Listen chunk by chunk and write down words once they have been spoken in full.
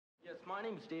My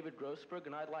name is David Grossberg,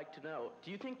 and I'd like to know,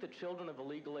 do you think the children of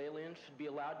illegal aliens should be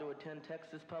allowed to attend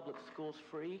Texas public schools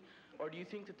free, or do you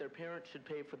think that their parents should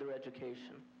pay for their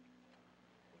education?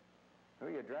 Who are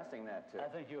you addressing that to? I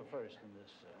think you're first in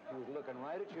this. He was looking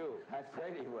right at you. I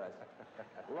said he was.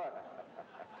 Look,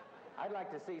 I'd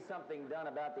like to see something done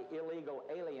about the illegal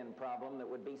alien problem that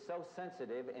would be so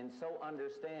sensitive and so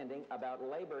understanding about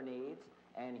labor needs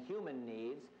and human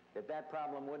needs that that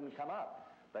problem wouldn't come up.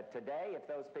 But today, if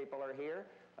those people are here,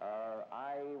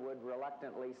 I would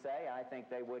reluctantly say I think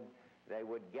they would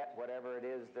get whatever it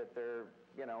is that they're,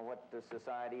 what the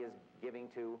society is giving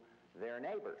to their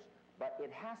neighbors. But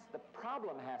the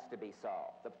problem has to be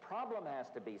solved. The problem has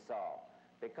to be solved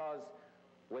because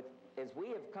as we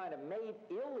have kind of made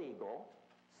illegal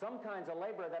some kinds of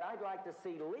labor that I'd like to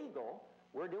see legal,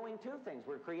 we're doing two things.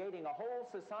 We're creating a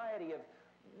whole society of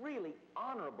really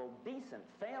honorable, decent,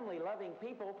 family-loving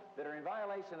people that are in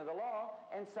violation of the law,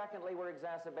 and secondly, we're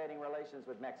exacerbating relations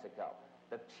with Mexico.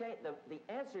 The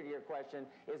answer to your question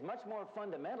is much more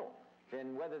fundamental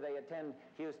than whether they attend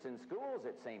Houston schools,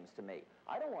 it seems to me.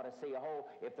 I don't want to see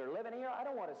if they're living here, I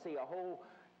don't want to see a whole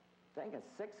thing of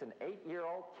 6- and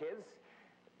 8-year-old kids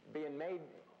being made,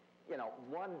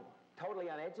 one totally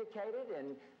uneducated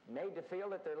and made to feel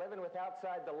that they're living with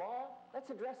outside the law. Let's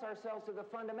address ourselves to the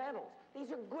fundamentals. These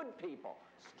are good people,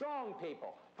 strong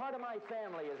people. Part of my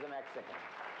family is a Mexican.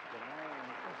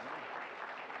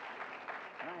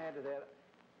 Can I add to that?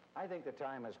 I think the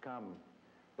time has come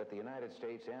that the United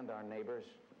States and our neighbors,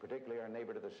 particularly our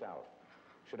neighbor to the south,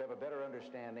 should have a better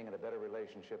understanding and a better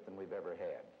relationship than we've ever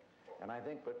had. And I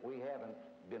think that we haven't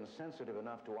been sensitive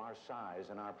enough to our size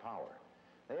and our power.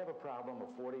 They have a problem of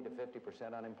 40 to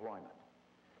 50% unemployment.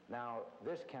 Now,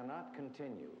 this cannot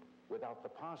continue without the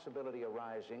possibility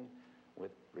arising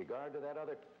with regard to that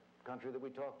other country that we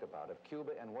talked about, of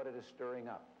Cuba and what it is stirring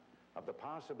up, of the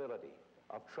possibility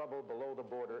of trouble below the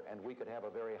border, and we could have a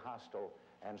very hostile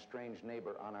and strange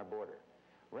neighbor on our border.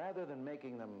 Rather than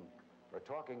making them or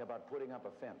talking about putting up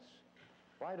a fence,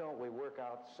 why don't we work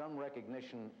out some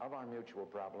recognition of our mutual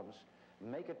problems,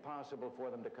 make it possible for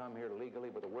them to come here legally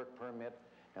with a work permit,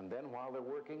 and then while they're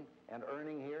working and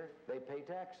earning here, they pay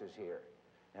taxes here.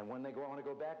 And when they want to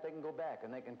go back, they can go back,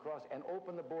 and they can cross and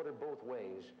open the border both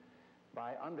ways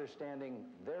by understanding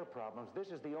their problems.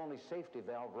 This is the only safety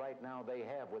valve right now they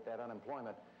have with that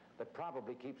unemployment that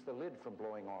probably keeps the lid from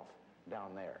blowing off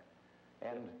down there.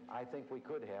 And I think we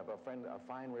could have a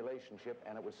fine relationship,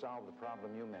 and it would solve the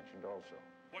problem you mentioned also.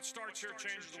 What starts here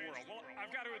changes the world. Well,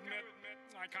 I've got to admit,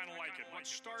 I kind of like it. What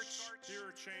starts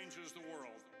here changes the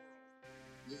world.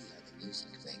 We are the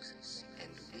music makers, and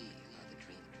we are the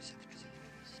dreamers of dreams.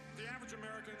 The average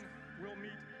American will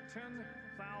meet 10,000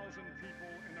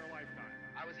 people in their lifetime.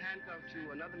 I was handcuffed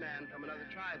to another man from another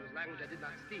tribe whose language I did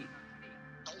not speak.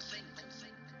 Don't think.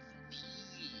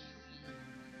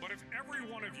 But if every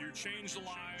one of you changed the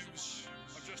lives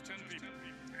of just 10 people,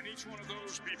 and each one of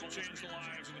those people changed the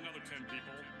lives of another 10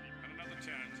 people, and another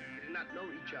 10. We did not know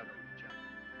each other.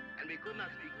 And we could not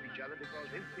speak to each other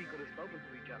because if we could have spoken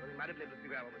to each other, we might have been able to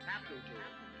figure out what was happening to us.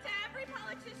 To every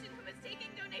politician who is taking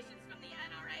donations from the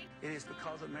NRA. It is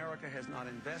because America has not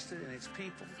invested in its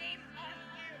people. Shame on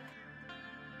you.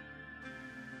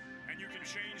 And you can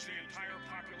change the entire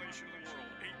population of the world,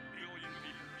 8 billion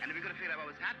people. And if we could have figured out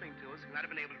what was happening to us, we might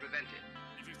have been able to prevent it.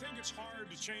 If you think it's hard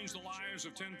to change the lives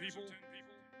of 10 people,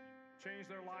 change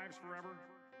their lives forever,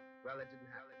 well, it didn't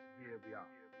happen. Here we are.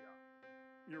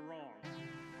 You're wrong.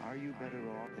 Are you better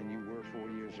off than you were 4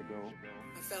 years ago?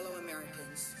 My fellow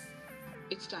Americans,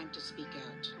 it's time to speak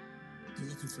out. They're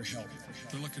looking for help.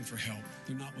 They're looking for help.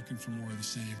 They're not looking for more of the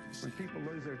same. When people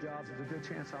lose their jobs, there's a good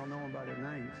chance I'll know them by their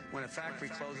names. When a factory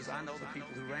closes, I know the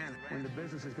people who ran it. When the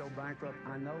businesses go bankrupt,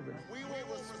 I know them. We will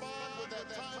respond with that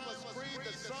timeless creed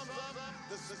that sums up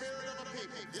the spirit of the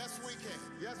people. Yes, we can.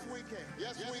 Yes, we can.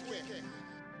 Yes, we can.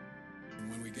 And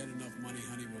when we get enough money,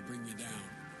 honey, we'll bring you down.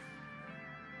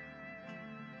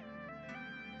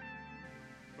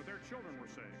 But their children were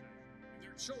saved. And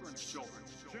their children's children.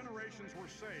 Generations were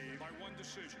saved by one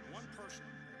decision, one person.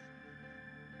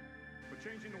 But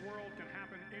changing the world can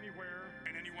happen anywhere,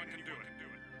 and anyone can do it.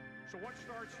 So what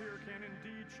starts here can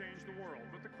indeed change the world.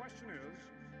 But the question is,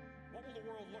 what will the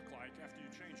world look like after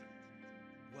you change it?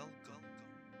 Welcome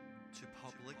to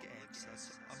Public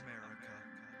Access America.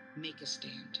 Make a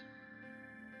stand.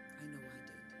 I know I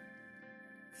did.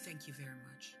 Thank you very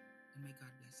much, and may God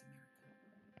bless America.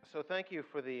 So thank you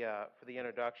for the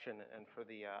introduction and for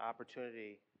the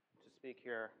opportunity to speak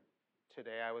here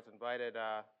today. I was invited,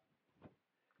 I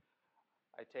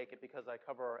take it because I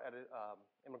cover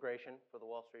immigration for the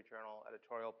Wall Street Journal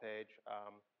editorial page,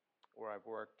 where I've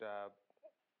worked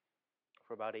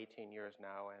for about 18 years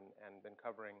now and been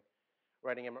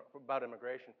writing about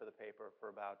immigration for the paper for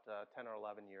about 10 or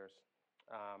 11 years.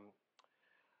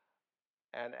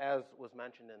 And as was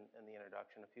mentioned in the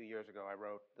introduction, a few years ago, I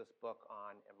wrote this book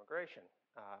on immigration,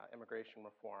 immigration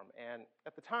reform. And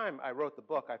at the time I wrote the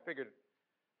book, I figured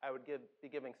I would be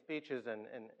giving speeches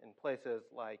in places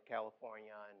like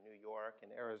California and New York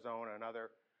and Arizona and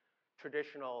other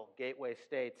traditional gateway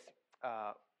states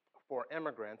for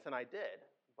immigrants, and I did.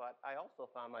 But I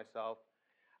also found myself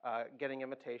getting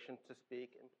invitations to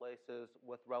speak in places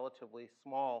with relatively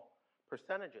small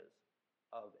percentages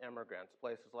of immigrants,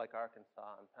 places like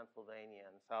Arkansas and Pennsylvania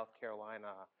and South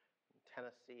Carolina, and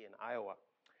Tennessee and Iowa.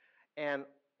 And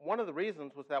one of the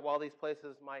reasons was that while these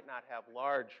places might not have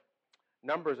large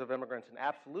numbers of immigrants in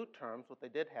absolute terms, what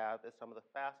they did have is some of the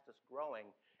fastest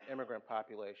growing immigrant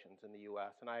populations in the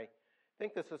U.S. And I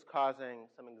think this is causing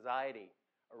some anxiety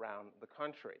around the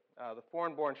country. The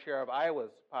foreign-born share of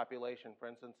Iowa's population, for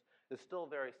instance, is still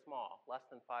very small, less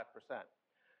than 5%.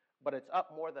 But it's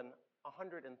up more than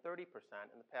 130% in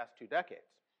the past 2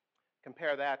 decades.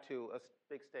 Compare that to a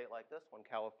big state like this one,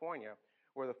 California,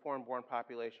 where the foreign-born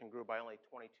population grew by only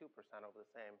 22% over the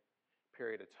same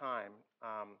period of time.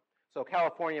 So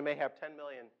California may have 10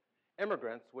 million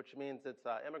immigrants, which means its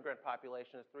immigrant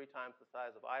population is 3 times the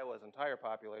size of Iowa's entire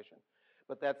population.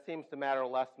 But that seems to matter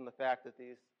less than the fact that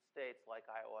these states, like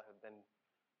Iowa, have been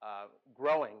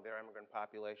growing their immigrant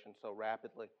population so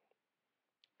rapidly.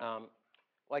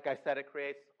 Like I said, it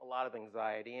creates a lot of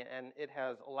anxiety, and it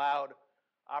has allowed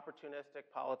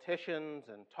opportunistic politicians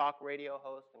and talk radio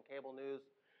hosts and cable news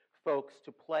folks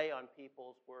to play on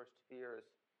people's worst fears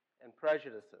and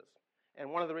prejudices.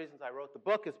 And one of the reasons I wrote the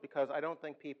book is because I don't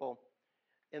think people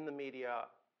in the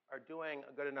media are doing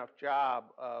a good enough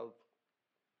job of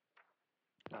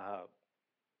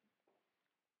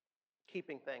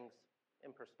keeping things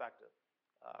in perspective,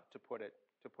 to put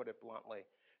it bluntly.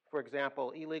 For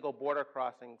example, illegal border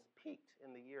crossings peaked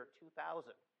in the year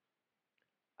 2000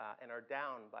 and are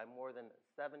down by more than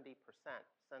 70%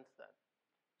 since then.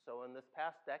 So in this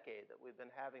past decade that we've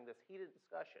been having this heated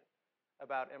discussion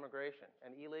about immigration,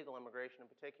 and illegal immigration in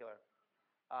particular,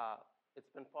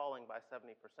 it's been falling by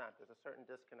 70%. There's a certain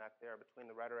disconnect there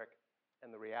between the rhetoric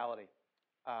and the reality.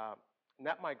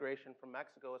 Net migration from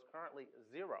Mexico is currently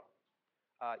 0.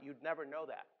 You'd never know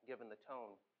that, given the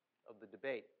tone of the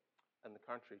debate in the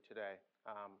country today.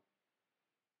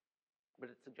 But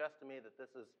it suggests to me that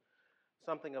this is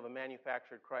something of a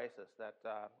manufactured crisis, that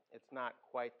it's not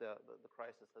quite the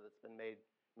crisis that it's been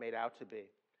made out to be.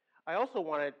 I also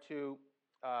wanted to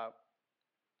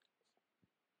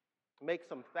make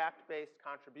some fact-based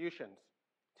contributions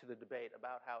to the debate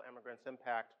about how immigrants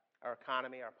impact our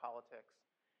economy, our politics,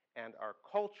 and our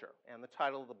culture. And the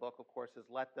title of the book, of course, is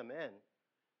Let Them In,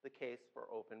 the Case for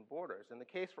Open Borders. And the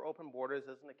case for open borders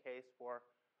isn't a case for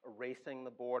erasing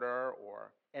the border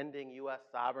or ending U.S.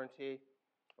 sovereignty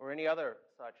or any other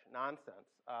such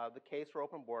nonsense. The case for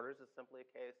open borders is simply a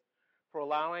case for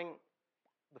allowing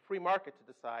the free market to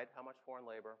decide how much foreign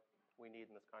labor we need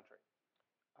in this country.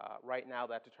 Right now,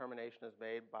 that determination is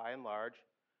made, by and large,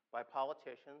 by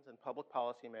politicians and public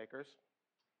policymakers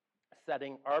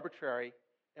setting arbitrary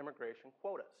immigration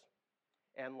quotas.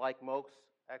 And like most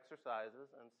exercises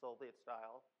in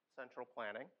Soviet-style central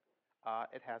planning,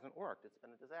 it hasn't worked. It's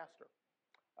been a disaster.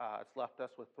 It's left us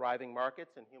with thriving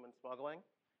markets in human smuggling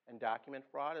and document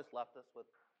fraud. It's left us with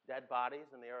dead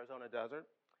bodies in the Arizona desert.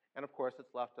 And of course,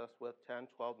 it's left us with 10,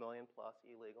 12 million plus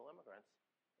illegal immigrants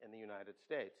in the United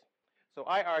States. So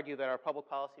I argue that our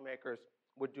public policymakers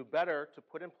would do better to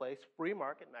put in place free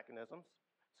market mechanisms,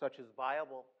 such as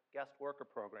viable guest worker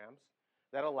programs,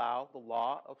 that allow the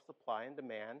law of supply and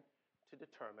demand to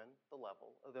determine the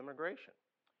level of immigration.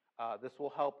 This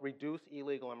will help reduce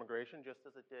illegal immigration, just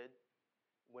as it did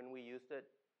when we used it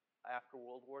after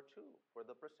World War II for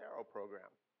the Bracero program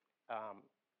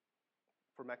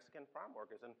for Mexican farm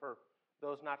workers. And for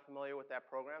those not familiar with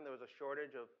that program, there was a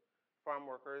shortage of farm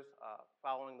workers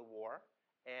following the war,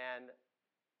 and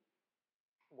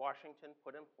Washington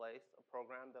put in place a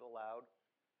program that allowed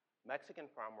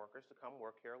Mexican farm workers to come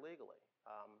work here legally.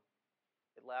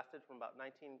 It lasted from about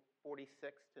 1946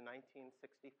 to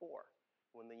 1964,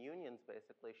 when the unions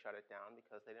basically shut it down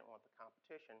because they didn't want the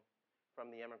competition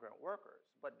from the immigrant workers.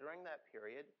 But during that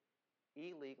period,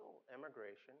 illegal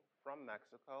immigration from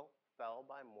Mexico fell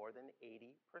by more than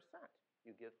 80%.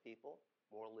 You give people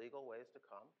more legal ways to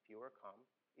come, fewer come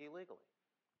illegally.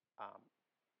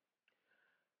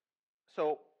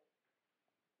 So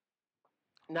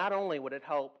not only would it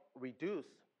help reduce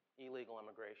illegal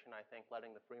immigration, I think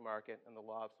letting the free market and the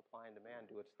law of supply and demand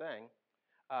do its thing,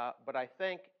 but I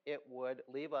think it would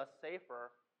leave us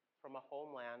safer from a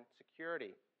homeland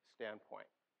security standpoint.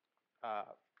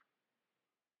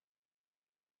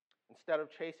 Instead of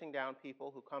chasing down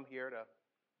people who come here to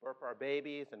burp our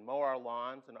babies and mow our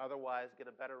lawns and otherwise get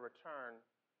a better return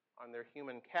on their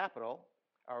human capital,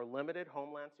 our limited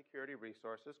homeland security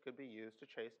resources could be used to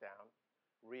chase down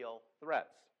real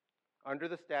threats. Under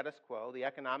the status quo, the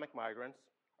economic migrants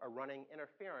are running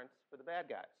interference for the bad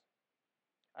guys.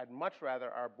 I'd much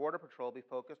rather our Border Patrol be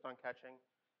focused on catching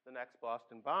the next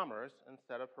Boston bombers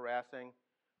instead of harassing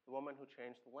the woman who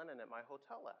changed the linen at my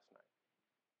hotel last night.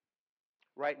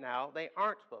 Right now, they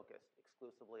aren't focused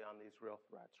exclusively on these real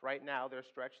threats. Right now, they're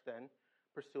stretched thin,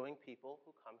 pursuing people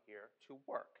who come here to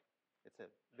work. It's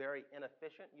a very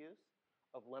inefficient use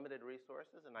of limited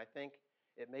resources, and I think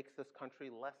it makes this country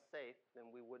less safe than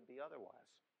we would be otherwise.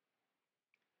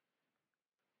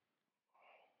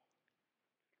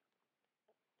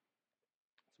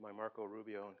 It's my Marco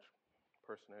Rubio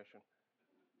impersonation.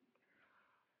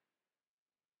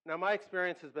 Now, my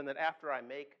experience has been that after I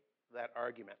make that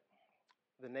argument,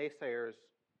 the naysayers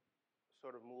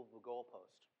sort of move the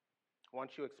goalpost.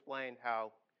 Once you explain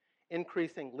how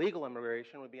increasing legal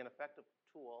immigration would be an effective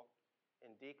tool in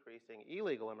decreasing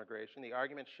illegal immigration, the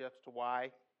argument shifts to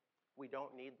why we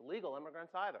don't need the legal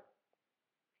immigrants either.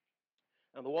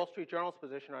 And the Wall Street Journal's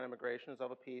position on immigration is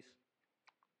of a piece.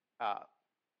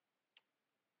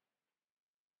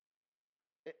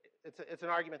 It's an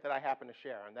argument that I happen to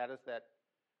share, and that is that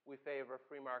we favor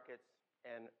free markets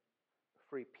and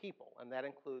free people, and that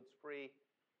includes free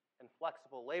and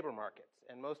flexible labor markets.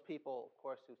 And most people, of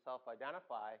course, who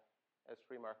self-identify as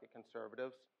free market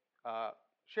conservatives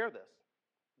share this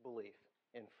belief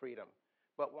in freedom.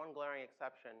 But one glaring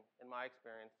exception, in my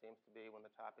experience, seems to be when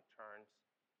the topic turns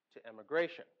to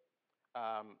immigration.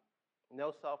 No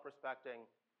self-respecting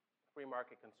free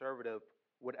market conservative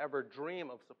would ever dream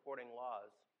of supporting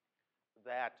laws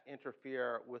that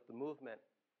interfere with the movement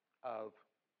of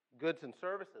goods and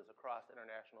services across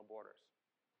international borders.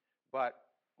 But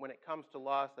when it comes to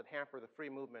laws that hamper the free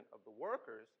movement of the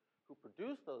workers who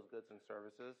produce those goods and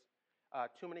services,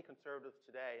 too many conservatives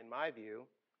today, in my view,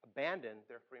 abandon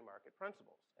their free market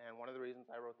principles. And one of the reasons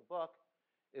I wrote the book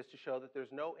is to show that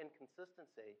there's no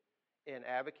inconsistency in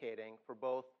advocating for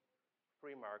both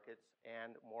free markets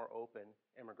and more open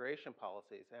immigration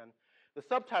policies. And the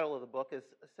subtitle of the book is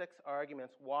 6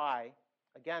 Arguments Why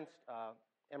Against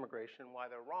Immigration, Why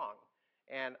They're Wrong.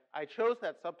 And I chose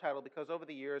that subtitle because over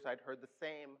the years I'd heard the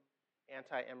same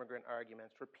anti-immigrant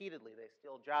arguments repeatedly. They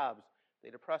steal jobs, they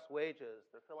depress wages,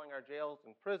 they're filling our jails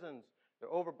and prisons, they're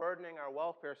overburdening our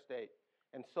welfare state,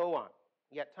 and so on.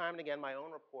 Yet time and again, my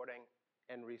own reporting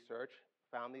and research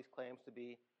found these claims to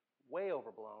be way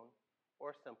overblown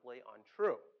or simply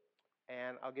untrue.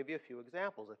 And I'll give you a few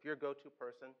examples. If your go-to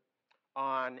person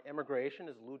on immigration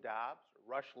is Lou Dobbs or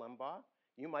Rush Limbaugh,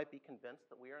 you might be convinced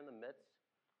that we are in the midst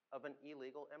of an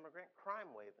illegal immigrant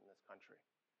crime wave in this country.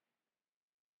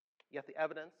 Yet the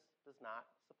evidence does not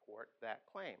support that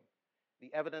claim.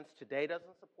 The evidence today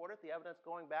doesn't support it. The evidence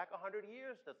going back 100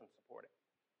 years doesn't support it.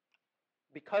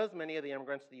 Because many of the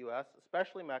immigrants to the U.S.,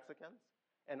 especially Mexicans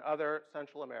and other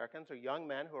Central Americans, are young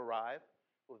men who arrive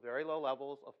with very low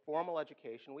levels of formal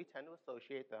education, we tend to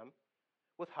associate them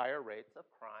with higher rates of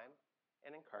crime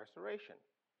and incarceration.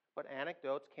 But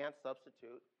anecdotes can't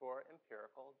substitute for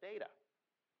empirical data.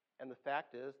 And the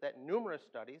fact is that numerous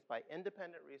studies by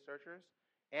independent researchers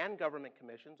and government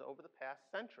commissions over the past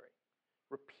century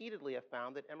repeatedly have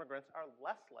found that immigrants are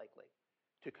less likely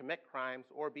to commit crimes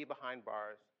or be behind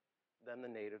bars than the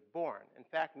native born. In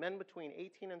fact, men between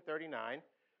 18 and 39,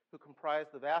 who comprise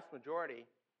the vast majority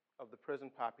of the prison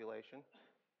population,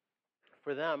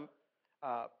 for them,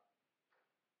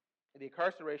 the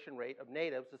incarceration rate of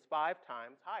natives is 5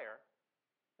 times higher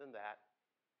than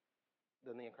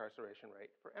the incarceration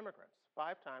rate for immigrants,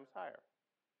 5 times higher.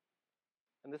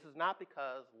 And this is not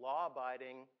because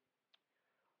law-abiding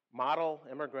model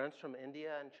immigrants from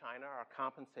India and China are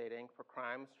compensating for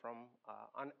crimes from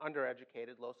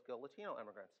undereducated, low-skilled Latino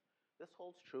immigrants. This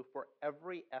holds true for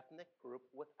every ethnic group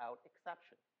without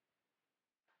exception.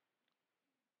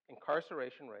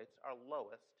 Incarceration rates are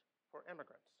lowest for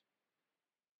immigrants.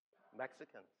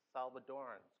 Mexicans,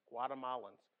 Salvadorans,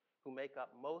 Guatemalans, who make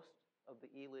up most of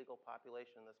the illegal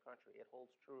population in this country. It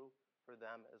holds true for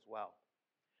them as well.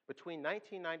 Between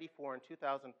 1994 and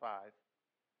 2005,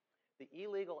 the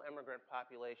illegal immigrant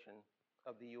population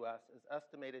of the U.S. is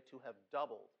estimated to have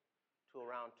doubled to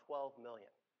around 12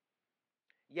 million.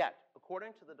 Yet,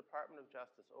 according to the Department of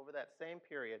Justice, over that same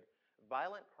period,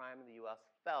 violent crime in the U.S.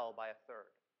 fell by 1/3.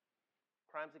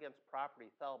 Crimes against property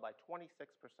fell by 26%.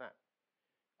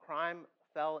 Crime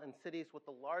fell in cities with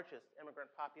the largest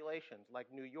immigrant populations, like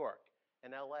New York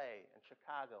and LA and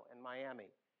Chicago and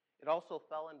Miami. It also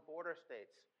fell in border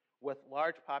states with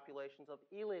large populations of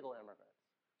illegal immigrants,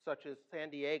 such as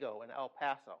San Diego and El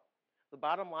Paso. The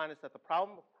bottom line is that the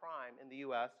problem of crime in the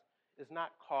U.S. is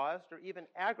not caused or even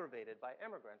aggravated by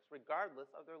immigrants, regardless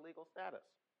of their legal status.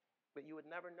 But you would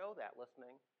never know that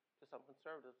listening to some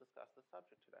conservatives discuss this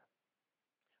subject today.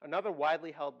 Another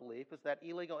widely held belief is that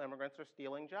illegal immigrants are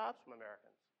stealing jobs from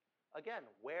Americans. Again,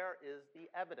 where is the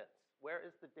evidence? Where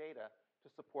is the data to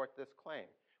support this claim?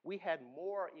 We had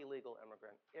more illegal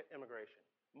immigration,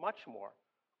 much more,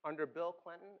 under Bill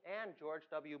Clinton and George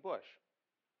W. Bush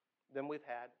than we've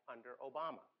had under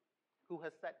Obama, who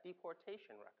has set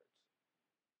deportation records.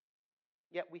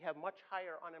 Yet we have much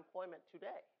higher unemployment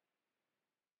today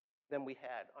than we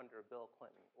had under Bill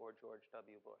Clinton or George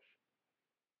W. Bush.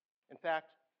 In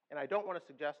fact, and I don't want to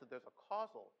suggest that there's a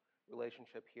causal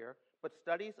relationship here, but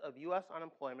studies of U.S.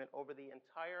 unemployment over the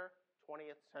entire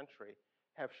 20th century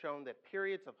have shown that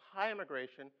periods of high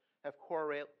immigration have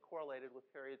correlated with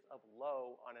periods of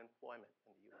low unemployment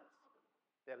in the U.S.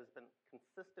 That has been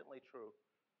consistently true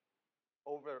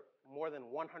over more than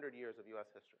 100 years of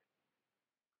U.S. history.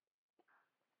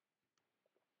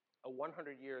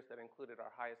 100 years that included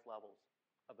our highest levels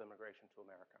of immigration to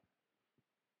America,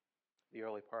 the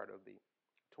early part of the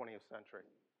 20th century.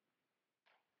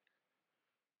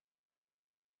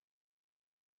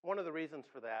 One of the reasons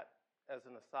for that, as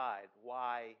an aside,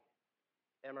 why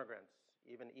immigrants,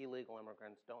 even illegal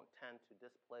immigrants, don't tend to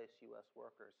displace U.S.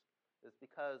 workers is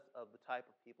because of the type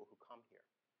of people who come here.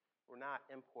 We're not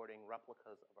importing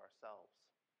replicas of ourselves.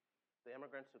 The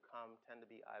immigrants who come tend to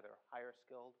be either higher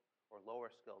skilled or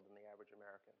lower skilled than the average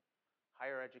American,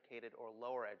 higher educated or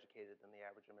lower educated than the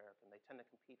average American. They tend to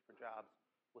compete for jobs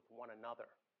with one another,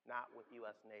 not with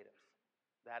U.S. natives.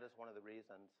 That is one of the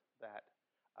reasons that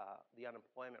the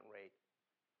unemployment rate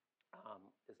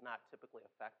is not typically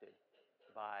affected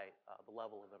by the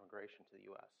level of immigration to the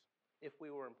U.S. If we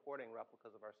were importing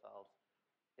replicas of ourselves,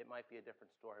 it might be a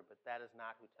different story, but that is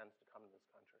not who tends to come to this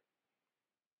country.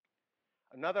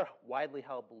 Another widely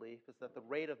held belief is that the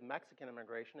rate of Mexican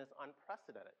immigration is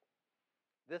unprecedented.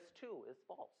 This, too, is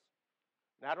false.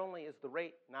 Not only is the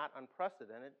rate not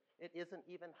unprecedented, it isn't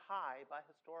even high by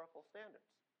historical standards.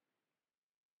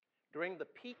 During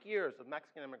the peak years of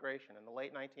Mexican immigration in the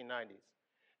late 1990s,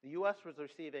 the U.S. was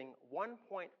receiving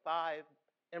 1.5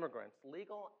 immigrants,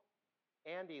 legal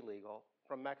and illegal,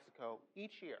 from Mexico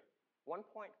each year.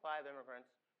 1.5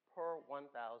 immigrants per 1,000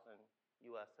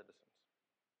 U.S. citizens.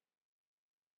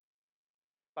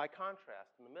 By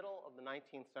contrast, in the middle of the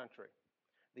 19th century,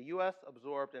 the U.S.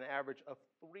 absorbed an average of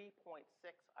 3.6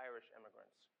 Irish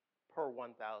immigrants per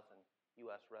 1,000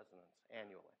 U.S. residents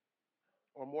annually,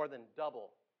 or more than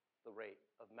double the rate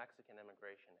of Mexican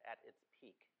immigration at its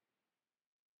peak.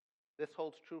 This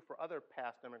holds true for other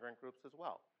past immigrant groups as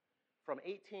well. From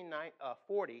 1840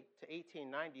 to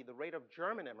 1890, the rate of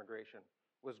German immigration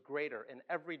was greater in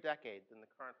every decade than the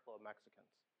current flow of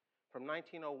Mexicans. From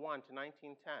 1901 to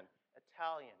 1910,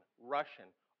 Italian, Russian,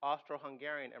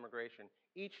 Austro-Hungarian immigration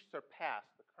each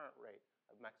surpassed the current rate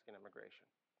of Mexican immigration.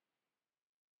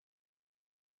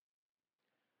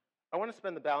 I want to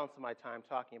spend the balance of my time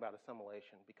talking about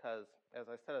assimilation because, as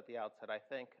I said at the outset, I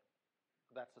think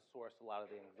that's the source of a lot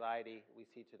of the anxiety we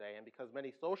see today, and because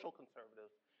many social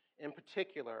conservatives, in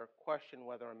particular, question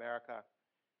whether America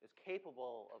is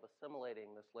capable of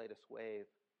assimilating this latest wave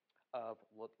of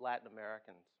Latin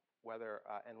Americans, whether,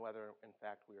 in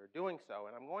fact, we are doing so.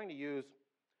 And I'm going to use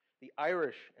the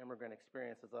Irish immigrant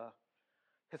experience as a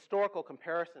historical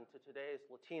comparison to today's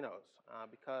Latinos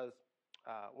because,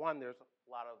 one, there's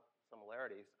a lot of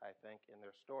similarities, I think, in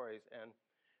their stories. And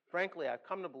frankly, I've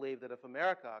come to believe that if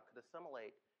America could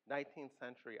assimilate 19th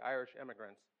century Irish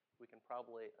immigrants, we can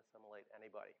probably assimilate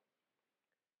anybody.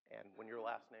 And when your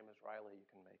last name is Riley, you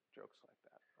can make jokes like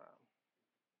that,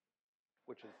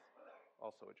 which is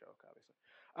also a joke, obviously.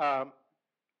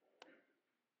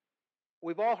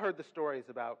 We've all heard the stories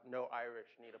about no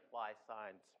Irish need apply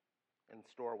signs in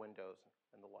store windows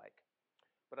and the like.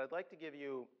 But I'd like to give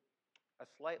you a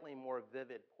slightly more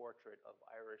vivid portrait of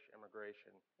Irish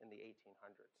immigration in the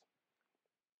 1800s.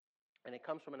 And it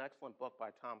comes from an excellent book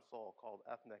by Tom Sowell called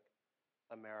Ethnic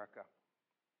America.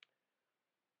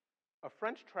 A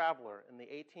French traveler in the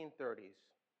 1830s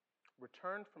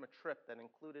returned from a trip that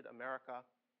included America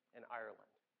and Ireland.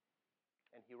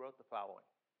 And he wrote the following: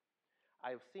 I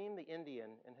have seen the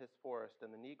Indian in his forest and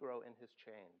the Negro in his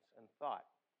chains, and thought,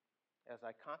 as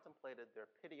I contemplated their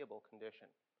pitiable condition,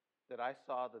 that I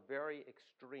saw the very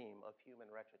extreme of human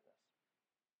wretchedness.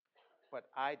 But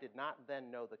I did not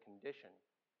then know the condition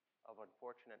of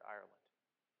unfortunate Ireland.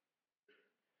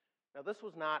 Now, this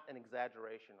was not an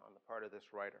exaggeration on the part of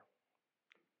this writer.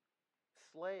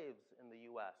 Slaves in the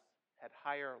U.S. had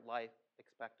higher life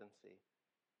expectancy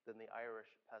than the Irish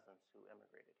peasants who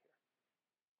immigrated here.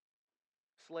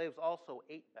 Slaves also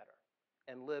ate better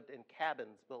and lived in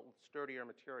cabins built with sturdier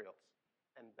materials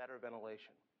and better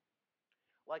ventilation.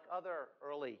 Like other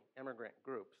early immigrant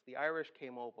groups, the Irish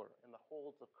came over in the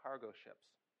holds of cargo ships,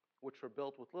 which were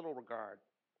built with little regard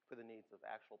for the needs of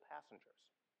actual passengers.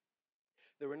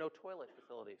 There were no toilet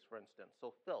facilities, for instance,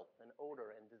 so filth and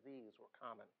odor and disease were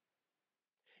common.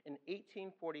 In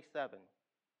 1847,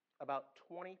 about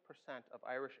 20% of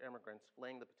Irish immigrants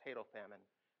fleeing the potato famine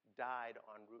died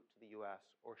en route to the U.S.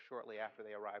 or shortly after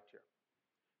they arrived here.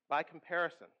 By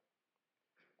comparison,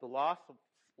 the loss of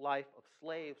life of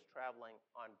slaves traveling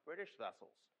on British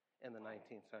vessels in the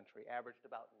 19th century averaged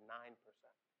about 9%.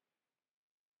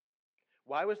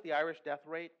 Why was the Irish death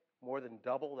rate more than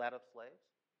double that of slaves?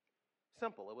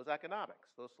 Simple, it was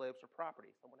economics. Those slaves were property.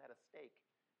 Someone had a stake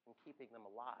in keeping them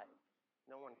alive.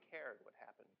 No one cared what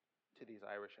happened to these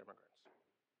Irish immigrants.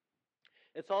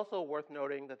 It's also worth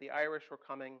noting that the Irish were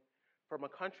coming from a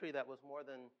country that was more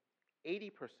than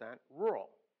 80%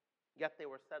 rural, yet they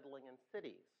were settling in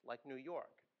cities like New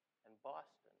York and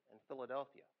Boston and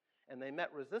Philadelphia. And they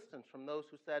met resistance from those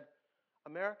who said,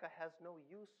 America has no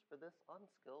use for this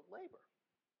unskilled labor.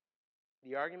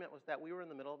 The argument was that we were in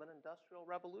the middle of an industrial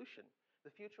revolution.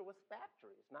 The future was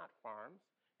factories, not farms,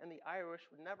 and the Irish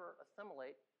would never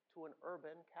assimilate to an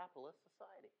urban capitalist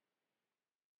society.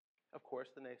 Of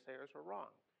course, the naysayers were wrong.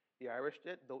 The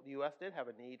U.S. did have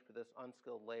a need for this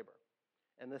unskilled labor,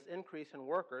 and this increase in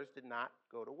workers did not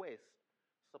go to waste.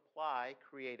 Supply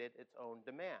created its own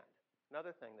demand,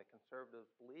 another thing that conservatives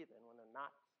believe in when they're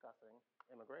not discussing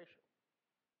immigration.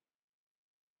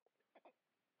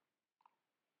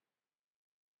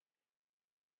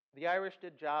 The Irish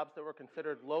did jobs that were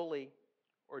considered lowly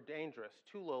or dangerous,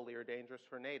 too lowly or dangerous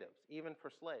for natives, even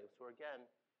for slaves, who again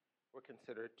were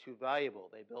considered too valuable.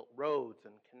 They built roads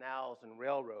and canals and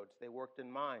railroads. They worked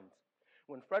in mines.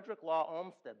 When Frederick Law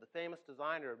Olmsted, the famous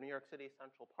designer of New York City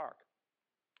Central Park,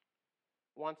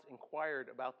 once inquired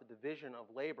about the division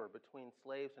of labor between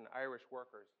slaves and Irish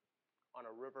workers on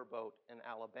a riverboat in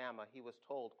Alabama, he was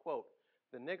told, quote,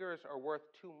 "The niggers are worth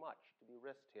too much to be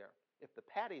risked here. If the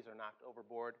paddies are knocked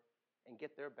overboard and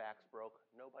get their backs broke,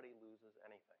 nobody loses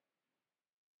anything."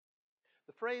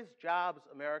 The phrase jobs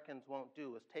Americans won't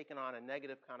do is taken on a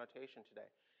negative connotation today,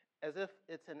 as if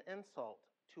it's an insult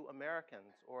to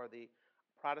Americans or the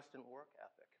Protestant work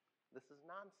ethic. This is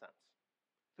nonsense.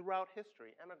 Throughout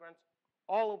history, immigrants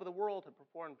all over the world have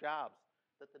performed jobs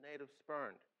that the natives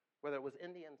spurned, whether it was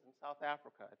Indians in South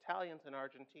Africa, Italians in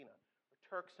Argentina, or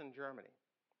Turks in Germany.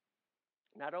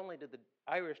 Not only did the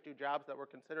Irish do jobs that were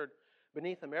considered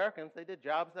beneath Americans, they did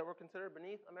jobs that were considered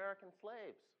beneath American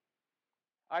slaves.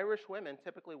 Irish women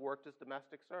typically worked as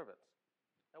domestic servants.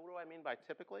 Now, what do I mean by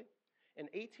typically? In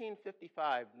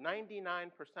 1855,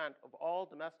 99% of all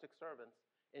domestic servants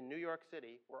in New York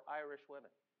City were Irish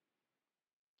women.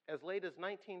 As late as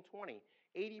 1920,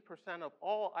 80% of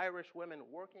all Irish women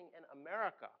working in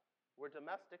America were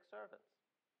domestic servants.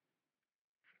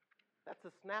 That's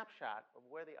a snapshot of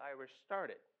where the Irish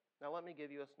started. Now let me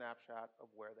give you a snapshot of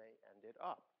where they ended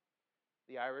up.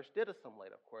 The Irish did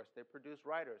assimilate, of course. They produced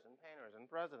writers and painters and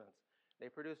presidents. They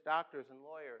produced doctors and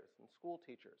lawyers and school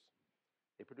teachers.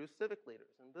 They produced civic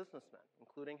leaders and businessmen,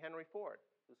 including Henry Ford,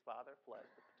 whose father fled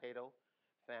the potato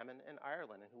famine in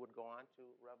Ireland and who would go on to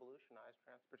revolutionize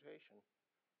transportation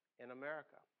in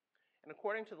America. And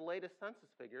according to the latest census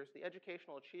figures, the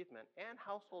educational achievement and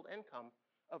household income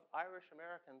of Irish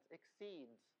Americans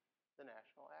exceeds the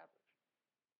national average.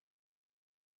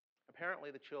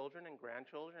 Apparently, the children and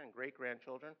grandchildren and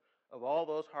great-grandchildren of all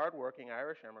those hardworking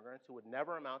Irish immigrants who would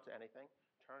never amount to anything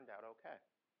turned out okay.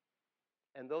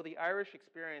 And though the Irish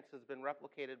experience has been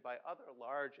replicated by other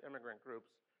large immigrant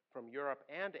groups from Europe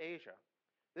and Asia,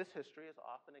 this history is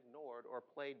often ignored or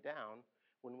played down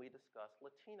when we discuss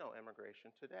Latino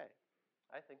immigration today.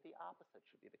 I think the opposite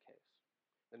should be the case.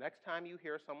 The next time you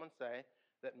hear someone say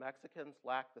that Mexicans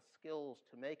lack the skills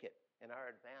to make it in our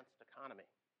advanced economy,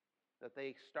 that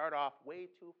they start off way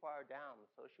too far down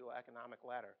the socioeconomic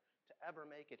ladder to ever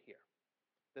make it here,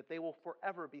 that they will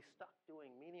forever be stuck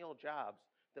doing menial jobs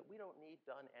that we don't need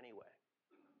done anyway.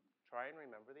 Try and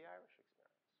remember the Irish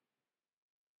experience.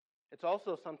 It's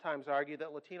also sometimes argued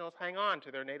that Latinos hang on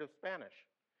to their native Spanish,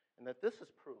 and that this is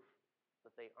proof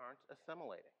that they aren't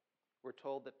assimilating. We're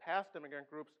told that past immigrant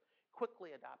groups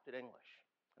quickly adopted English,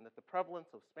 and that the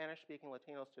prevalence of Spanish-speaking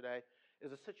Latinos today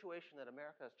is a situation that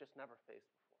America has just never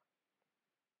faced before.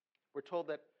 We're told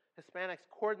that Hispanics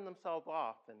cordoned themselves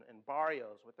off in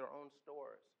barrios with their own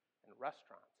stores and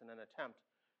restaurants in an attempt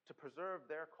to preserve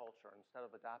their culture instead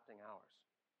of adopting ours.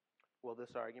 Well,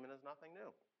 this argument is nothing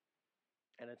new.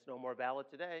 And it's no more valid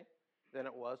today than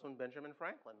it was when Benjamin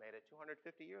Franklin made it 250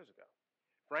 years ago.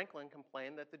 Franklin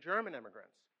complained that the German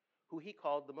immigrants, who he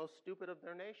called the most stupid of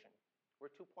their nation,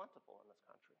 were too plentiful in this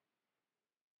country.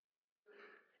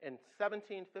 In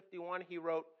 1751, he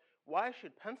wrote, "Why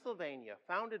should Pennsylvania,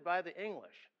 founded by the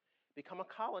English, become a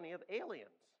colony of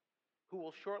aliens who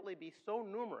will shortly be so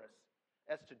numerous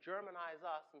as to Germanize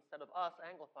us instead of us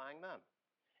Anglifying them,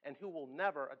 and who will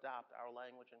never adopt our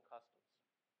language and customs?"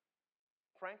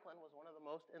 Franklin was one of the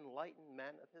most enlightened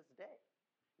men of his day.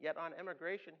 Yet on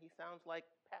immigration, he sounds like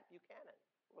Pat Buchanan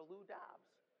or Lou Dobbs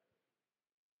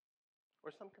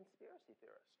or some conspiracy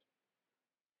theorist.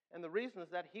 And the reason is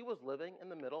that he was living in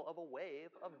the middle of a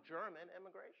wave of German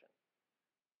immigration.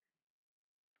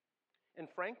 In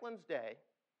Franklin's day,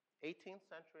 18th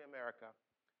century America,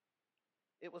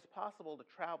 it was possible to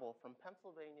travel from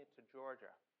Pennsylvania to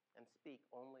Georgia and speak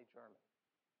only German.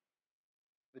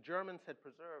 The Germans had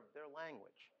preserved their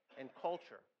language and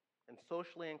culture in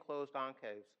socially enclosed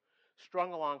enclaves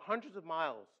strung along hundreds of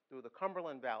miles through the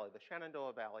Cumberland Valley, the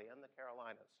Shenandoah Valley, and the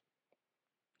Carolinas.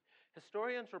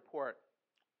 Historians report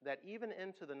that even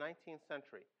into the 19th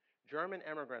century, German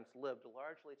immigrants lived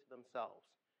largely to themselves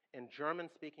in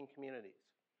German-speaking communities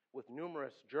with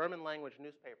numerous German-language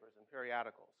newspapers and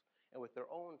periodicals, and with their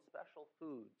own special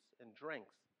foods and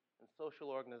drinks and social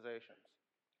organizations.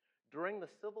 During the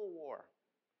Civil War,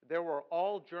 there were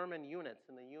all German units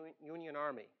in the Union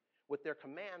Army, with their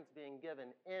commands being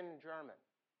given in German.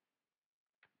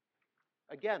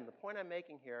 Again, the point I'm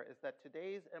making here is that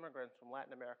today's immigrants from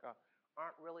Latin America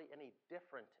aren't really any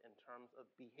different in terms of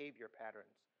behavior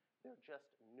patterns. They're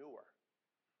just newer.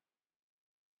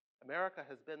 America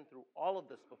has been through all of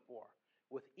this before.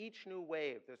 With each new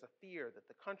wave, there's a fear that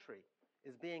the country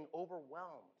is being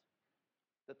overwhelmed,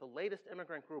 that the latest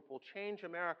immigrant group will change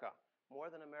America more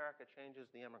than America changes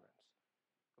the immigrants.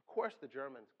 Of course, the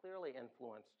Germans clearly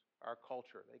influenced our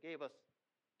culture. They gave us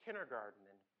kindergarten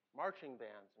and marching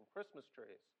bands and Christmas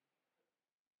trees,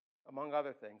 among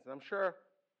other things. And I'm sure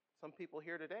some people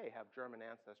here today have German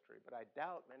ancestry, but I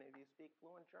doubt many of you speak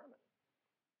fluent German.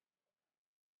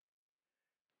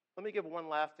 Let me give one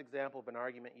last example of an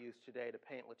argument used today to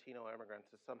paint Latino immigrants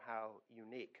as somehow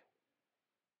unique.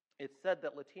 It's said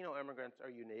that Latino immigrants are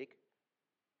unique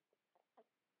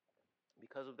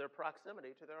because of their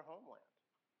proximity to their homeland.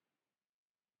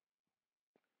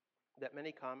 That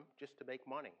many come just to make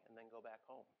money and then go back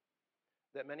home.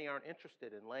 That many aren't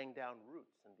interested in laying down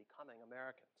roots and becoming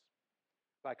Americans.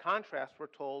 By contrast,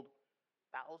 we're told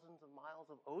thousands of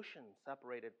miles of ocean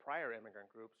separated prior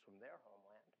immigrant groups from their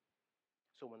homeland.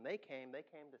 So when they came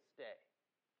to stay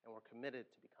and were committed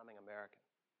to becoming American.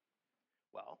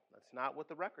 Well, that's not what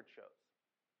the record shows.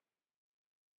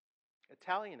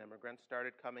 Italian immigrants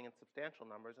started coming in substantial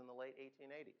numbers in the late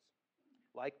 1880s.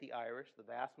 Like the Irish, the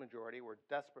vast majority were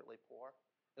desperately poor,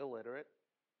 illiterate,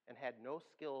 and had no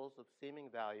skills of seeming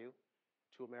value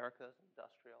to America's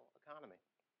industrial economy.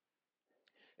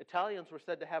 Italians were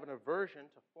said to have an aversion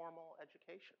to formal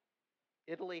education.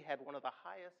 Italy had one of the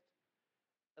highest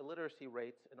illiteracy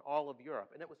rates in all of Europe,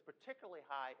 and it was particularly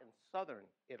high in southern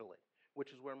Italy,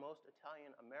 which is where most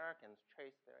Italian Americans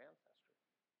trace their ancestry.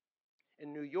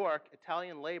 In New York,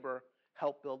 Italian labor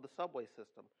helped build the subway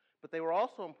system, but they were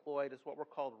also employed as what were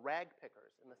called rag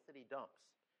pickers in the city dumps,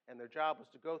 and their job was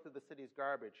to go through the city's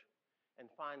garbage and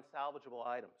find salvageable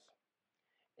items.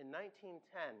 In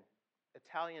 1910,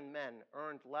 Italian men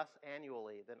earned less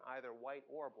annually than either white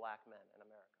or black men in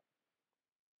America.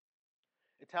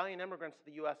 Italian immigrants to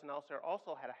the U.S. and elsewhere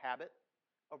also had a habit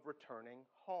of returning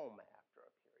home after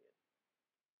a period.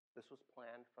 This was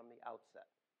planned from the outset.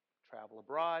 Travel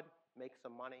abroad, make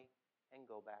some money, and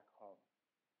go back home.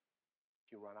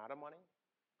 If you run out of money,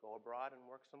 go abroad and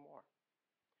work some more.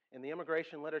 In the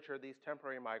immigration literature, these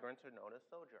temporary migrants are known as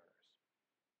sojourners.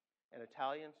 And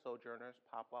Italian sojourners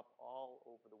pop up all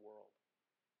over the world.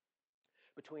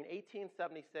 Between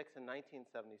 1876 and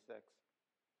 1976,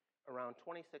 around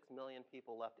 26 million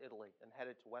people left Italy and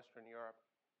headed to Western Europe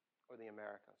or the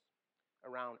Americas.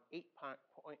 Around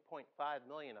 8.5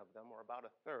 million of them, or about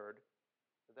a third,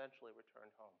 eventually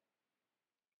returned home.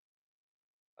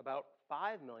 About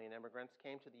 5 million immigrants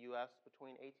came to the U.S.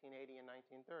 between 1880 and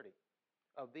 1930.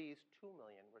 Of these, 2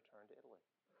 million returned to Italy.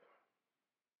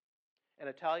 And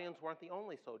Italians weren't the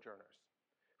only sojourners.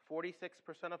 46%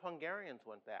 of Hungarians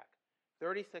went back,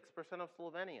 36% of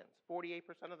Slovenians, 48%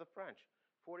 of the French,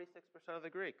 46% of the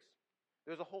Greeks.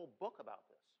 There's a whole book about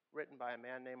this, written by a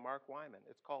man named Mark Wyman.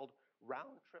 It's called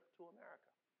round trip to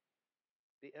America.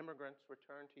 The immigrants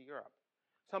returned to Europe.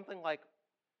 Something like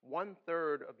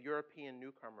 1/3 of European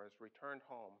newcomers returned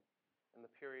home in the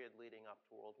period leading up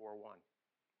to World War I.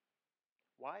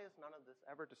 Why is none of this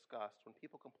ever discussed when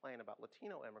people complain about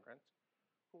Latino immigrants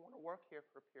who want to work here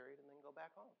for a period and then go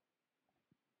back home?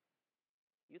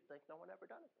 You'd think no one ever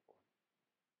done it before.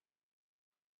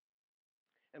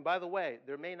 And by the way,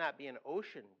 there may not be an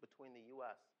ocean between the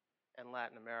U.S. and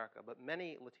Latin America, but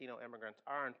many Latino immigrants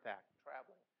are, in fact,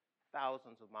 traveling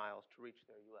thousands of miles to reach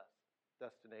their U.S.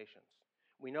 destinations.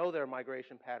 We know their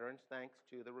migration patterns thanks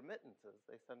to the remittances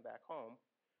they send back home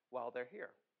while they're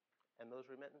here. And those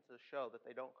remittances show that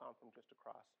they don't come from just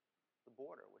across the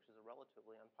border, which is a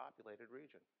relatively unpopulated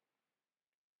region.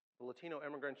 The Latino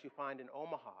immigrants you find in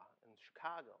Omaha, and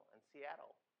Chicago, and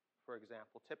Seattle, for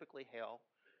example, typically hail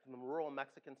from the rural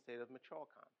Mexican state of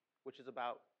Michoacan, which is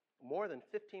about more than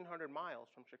 1,500 miles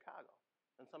from Chicago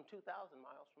and some 2,000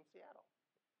 miles from Seattle.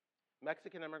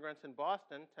 Mexican immigrants in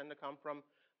Boston tend to come from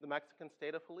the Mexican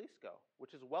state of Jalisco,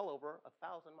 which is well over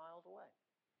 1,000 miles away.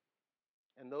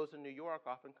 And those in New York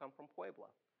often come from Puebla,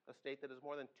 a state that is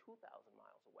more than 2,000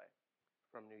 miles away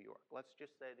from New York. Let's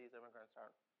just say these immigrants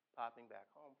aren't popping back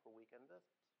home for weekend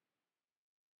visits.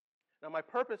 Now, my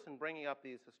purpose in bringing up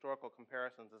these historical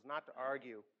comparisons is not to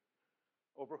argue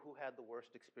over who had the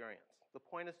worst experience. The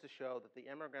point is to show that the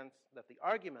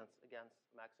arguments against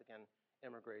Mexican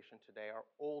immigration today are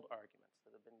old arguments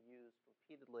that have been used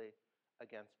repeatedly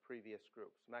against previous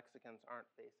groups. Mexicans aren't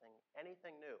facing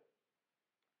anything new.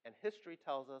 And history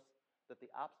tells us that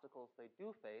the obstacles they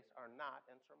do face are not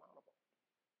insurmountable.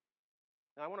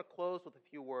 Now, I want to close with a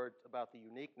few words about the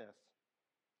uniqueness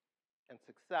and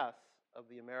success of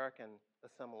the American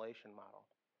assimilation model.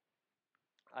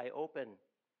 I open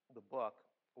the book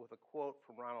with a quote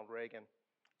from Ronald Reagan.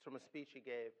 It's from a speech he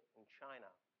gave in China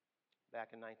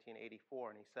back in 1984,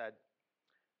 and he said,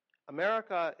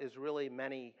 "America is really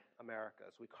many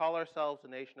Americas. We call ourselves a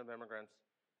nation of immigrants,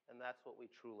 and that's what we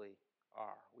truly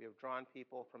are. We have drawn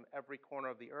people from every corner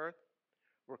of the earth.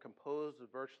 We're composed of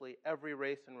virtually every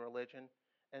race and religion,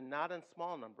 and not in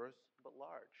small numbers, but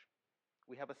large.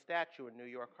 We have a statue in New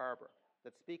York Harbor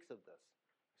that speaks of this,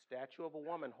 a statue of a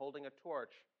woman holding a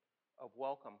torch of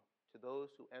welcome to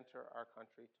those who enter our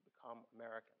country to become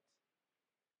Americans.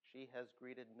 She has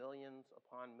greeted millions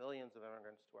upon millions of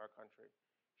immigrants to our country.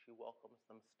 She welcomes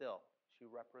them still. She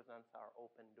represents our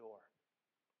open door.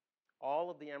 All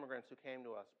of the immigrants who came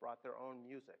to us brought their own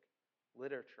music,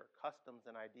 literature, customs,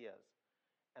 and ideas.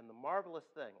 And the marvelous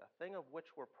thing, a thing of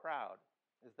which we're proud,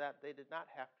 is that they did not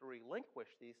have to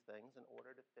relinquish these things in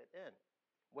order to fit in.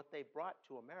 What they brought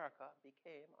to America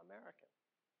became American.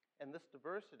 And this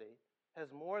diversity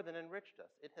has more than enriched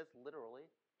us. It has literally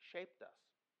shaped us."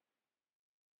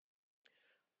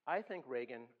 I think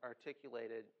Reagan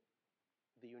articulated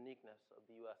the uniqueness of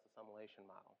the U.S. assimilation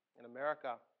model. In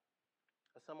America,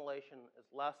 assimilation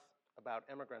is less about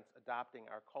immigrants adopting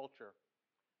our culture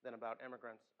than about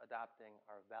immigrants adopting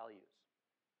our values.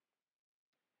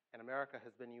 And America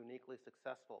has been uniquely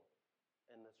successful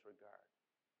in this regard,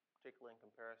 particularly in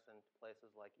comparison to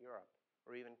places like Europe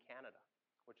or even Canada,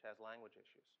 which has language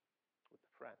issues with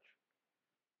the French.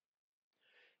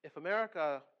 If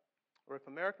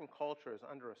American culture is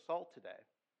under assault today,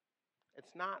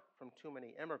 it's not from too many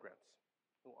immigrants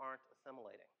who aren't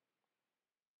assimilating,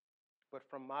 but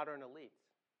from modern elites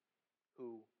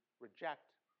who reject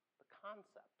the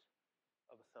concept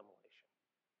of assimilation.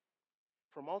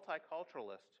 For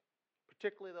multiculturalists,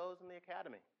 particularly those in the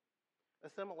academy,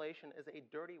 assimilation is a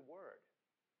dirty word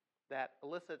that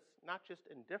elicits not just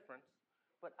indifference,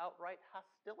 but outright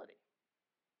hostility.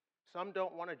 Some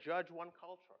don't want to judge one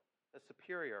culture as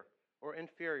superior or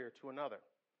inferior to another.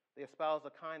 They espouse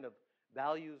a kind of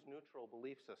values-neutral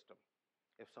belief system.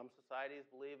 If some societies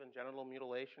believe in genital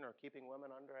mutilation or keeping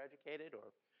women undereducated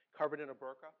or covered in a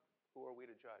burqa, who are we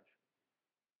to judge?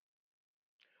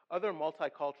 Other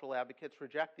multicultural advocates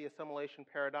reject the assimilation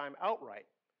paradigm outright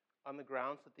on the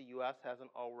grounds that the U.S.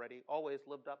 hasn't always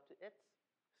lived up to its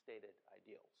stated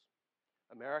ideals.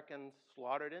 Americans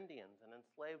slaughtered Indians and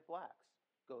enslaved blacks,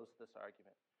 goes this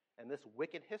argument. And this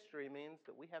wicked history means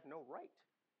that we have no right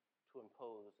to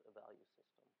impose a value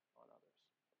system on others.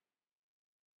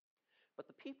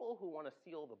 But the people who want to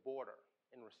seal the border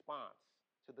in response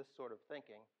to this sort of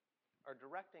thinking are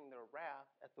directing their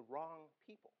wrath at the wrong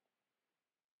people.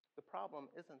 The problem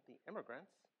isn't the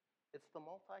immigrants, it's the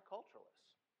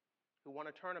multiculturalists who want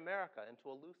to turn America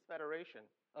into a loose federation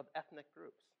of ethnic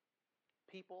groups.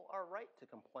 People are right to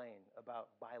complain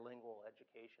about bilingual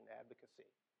education advocacy.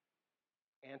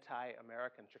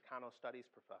 Anti-American Chicano studies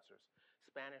professors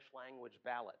Spanish language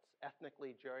ballots,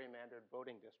 ethnically gerrymandered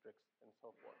voting districts, and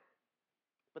so forth.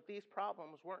 But these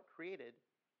problems weren't created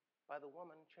by the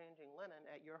woman changing linen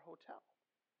at your hotel.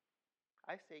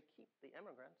 I say keep the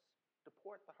immigrants,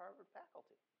 deport the Harvard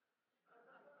faculty.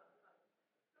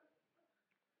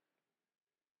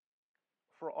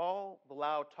 For all the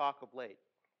loud talk of late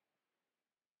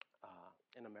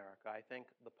in America, I think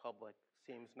the public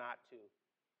seems not to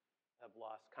have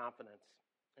lost confidence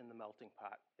in the melting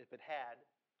pot. If it had,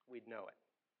 we'd know it.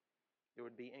 There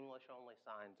would be English-only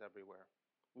signs everywhere,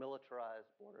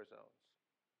 militarized border zones.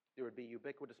 There would be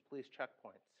ubiquitous police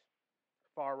checkpoints,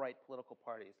 far-right political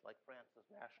parties like France's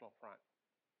National Front.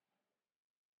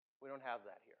 We don't have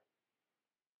that here.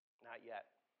 Not yet.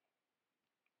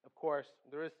 Of course,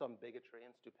 there is some bigotry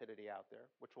and stupidity out there,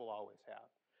 which we'll always have.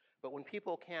 But when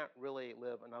people can't really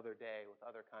live another day with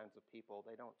other kinds of people,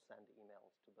 they don't send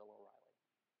emails to Bill O'Reilly.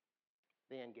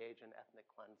 They engage in ethnic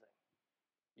cleansing.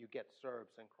 You get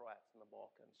Serbs and Croats in the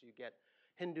Balkans. You get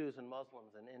Hindus and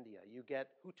Muslims in India. You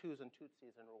get Hutus and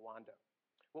Tutsis in Rwanda.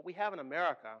 What we have in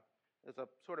America is a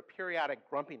sort of periodic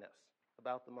grumpiness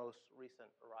about the most recent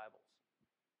arrivals,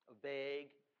 a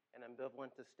vague and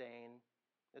ambivalent disdain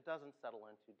that doesn't settle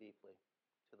in too deeply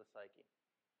to the psyche.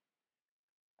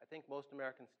 I think most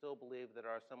Americans still believe that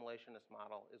our assimilationist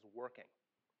model is working.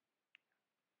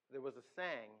 There was a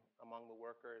saying among the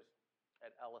workers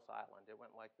at Ellis Island. It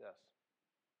went like this: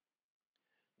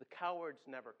 "The cowards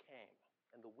never came,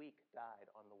 and the weak died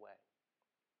on the way."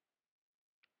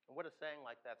 And what a saying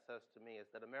like that says to me is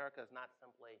that America is not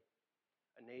simply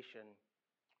a nation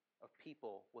of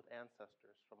people with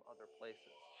ancestors from other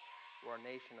places. We're a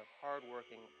nation of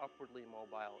hardworking, upwardly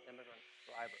mobile immigrant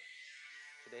drivers.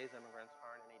 Today's immigrants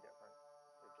aren't any different.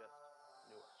 They're just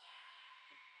newer.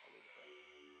 I'll leave it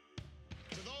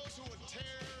there. To those who would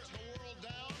tear the world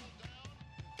down,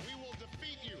 we will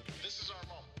defeat you. This is our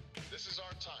moment. This is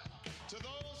our time. To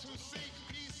those who seek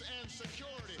peace and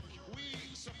security, we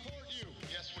support you.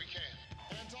 Yes, we can.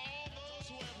 And to all those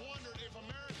who have wondered if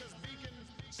America's beacon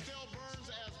still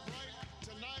burns as bright,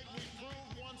 tonight we prove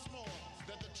once more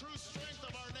that the true strength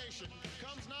of our nation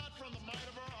comes not from the might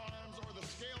of our arms or the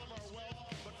scale of our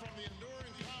wealth, but from the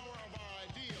enduring power of our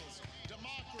ideals: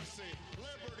 democracy,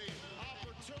 liberty,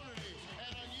 opportunity,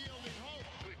 and unyielding hope.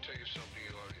 Let me tell you something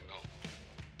you already know.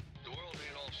 The world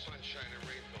ain't all sunshine and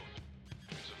rainbows.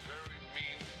 It's a very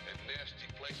mean and nasty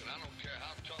place, and I don't care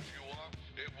how tough you are,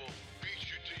 it will beat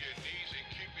you to your knees and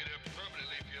keep you there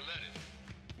permanently if you let it.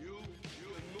 You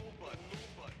and nobody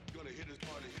gonna hit his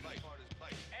part of his life.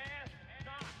 Ask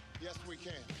not. Yes, we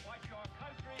can. What your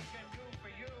country can do for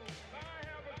you. I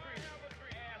have a dream.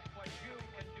 Ask what you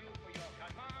can do for your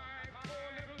country. My poor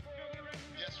little children.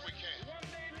 Yes, we can. One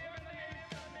day live in a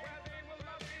nation where they will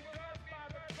not be judged by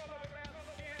the color of their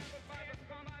skin, but by the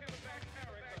content of their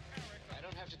character. I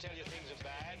don't have to tell you things are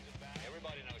bad.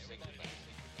 Everybody knows things are bad.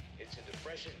 It's a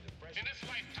depression. In this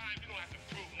lifetime, you don't have to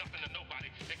prove nothing to nobody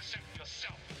except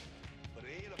yourself. But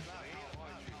it ain't about how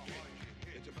hard you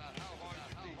get. It's about how hard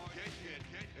you get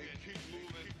and keep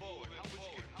moving forward. How much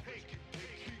you can take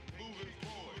and keep moving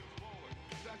forward.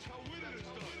 That's how winning is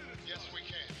done. Yes, we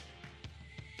can.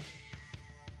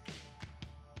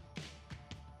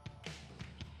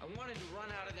 I wanted to run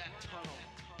out of that tunnel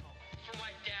for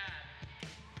my dad.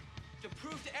 To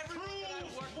prove to everyone that I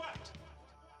worked. What?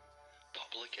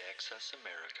 Public Access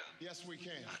America. Yes, we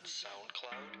can. On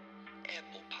SoundCloud,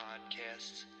 Apple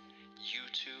Podcasts,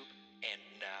 YouTube, and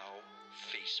now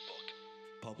Facebook.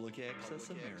 Public Access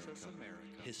America.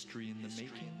 History in the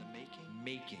making.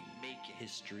 Making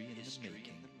history in the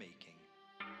making.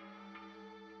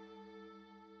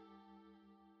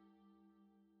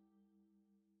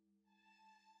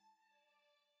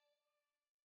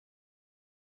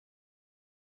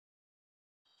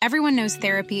 Everyone knows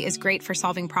therapy is great for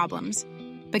solving problems,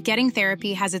 but getting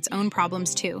therapy has its own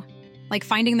problems too, like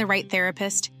finding the right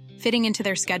therapist, fitting into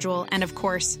their schedule, and of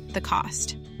course, the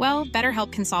cost. Well,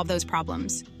 BetterHelp can solve those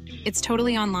problems. It's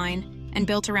totally online and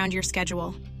built around your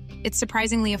schedule. It's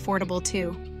surprisingly affordable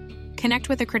too. Connect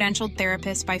with a credentialed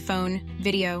therapist by phone,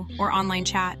 video, or online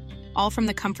chat, all from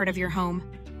the comfort of your home.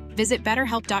 Visit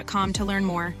BetterHelp.com to learn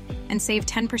more and save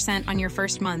 10% on your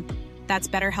first month. That's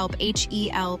BetterHelp,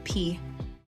 H-E-L-P.